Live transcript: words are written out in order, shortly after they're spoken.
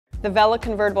The Vella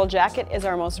Convertible jacket is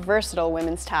our most versatile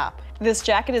women's top. This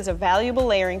jacket is a valuable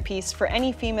layering piece for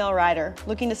any female rider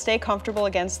looking to stay comfortable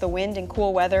against the wind and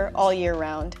cool weather all year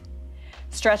round.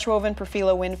 Stretch-woven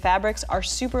Profilo wind fabrics are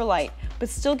super light, but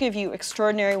still give you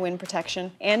extraordinary wind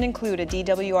protection and include a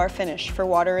DWR finish for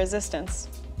water resistance.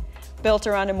 Built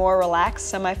around a more relaxed,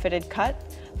 semi-fitted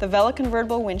cut, the Vella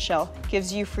Convertible Windshell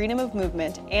gives you freedom of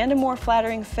movement and a more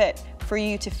flattering fit for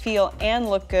you to feel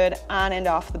and look good on and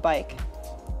off the bike.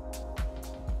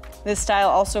 This style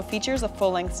also features a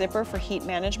full-length zipper for heat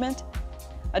management,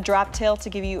 a drop tail to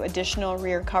give you additional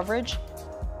rear coverage,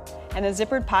 and a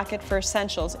zippered pocket for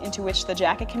essentials into which the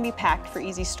jacket can be packed for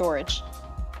easy storage.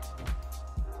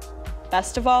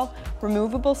 Best of all,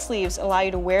 removable sleeves allow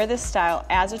you to wear this style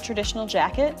as a traditional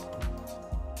jacket,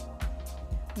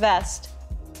 vest,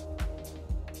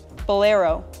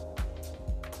 bolero,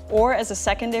 or as a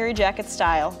secondary jacket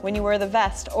style when you wear the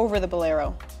vest over the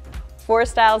bolero. 4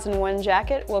 styles in one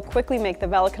jacket will quickly make the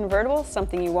Vella Convertible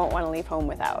something you won't want to leave home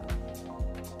without.